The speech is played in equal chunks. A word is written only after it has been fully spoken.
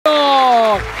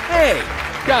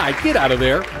Guy, get out of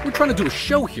there. We're trying to do a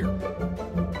show here.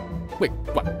 Wait,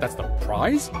 what? That's the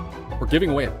prize? We're giving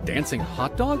away a dancing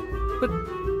hot dog? But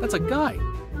that's a guy.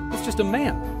 It's just a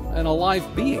man, an alive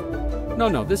being.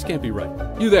 No, this can't be right.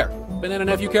 You there, Banana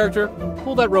Nephew character,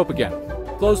 pull that rope again.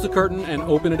 Close the curtain and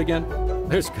open it again.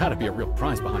 There's gotta be a real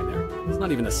prize behind there. It's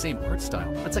not even the same art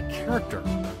style. That's a character.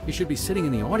 He should be sitting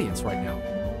in the audience right now.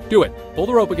 Do it. Pull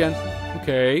the rope again.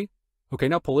 Okay. Okay,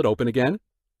 now pull it open again.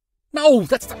 No,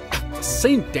 that's the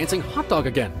same dancing hot dog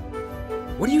again.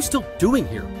 What are you still doing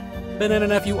here? Banana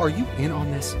Nephew, are you in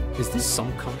on this? Is this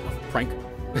some kind of prank?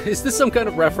 Is this some kind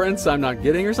of reference I'm not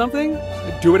getting or something?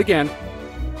 Do it again.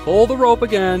 Pull the rope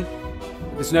again.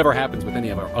 This never happens with any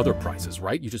of our other prizes,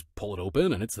 right? You just pull it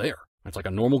open and it's there. It's like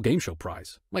a normal game show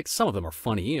prize. Like, some of them are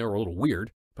funny or a little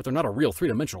weird, but they're not a real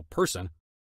three-dimensional person.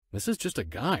 This is just a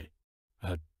guy.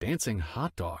 A dancing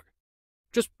hot dog.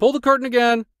 Just pull the curtain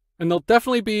again, and there'll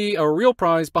definitely be a real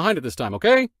prize behind it this time,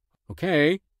 okay?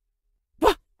 Okay.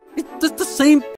 What? It's the same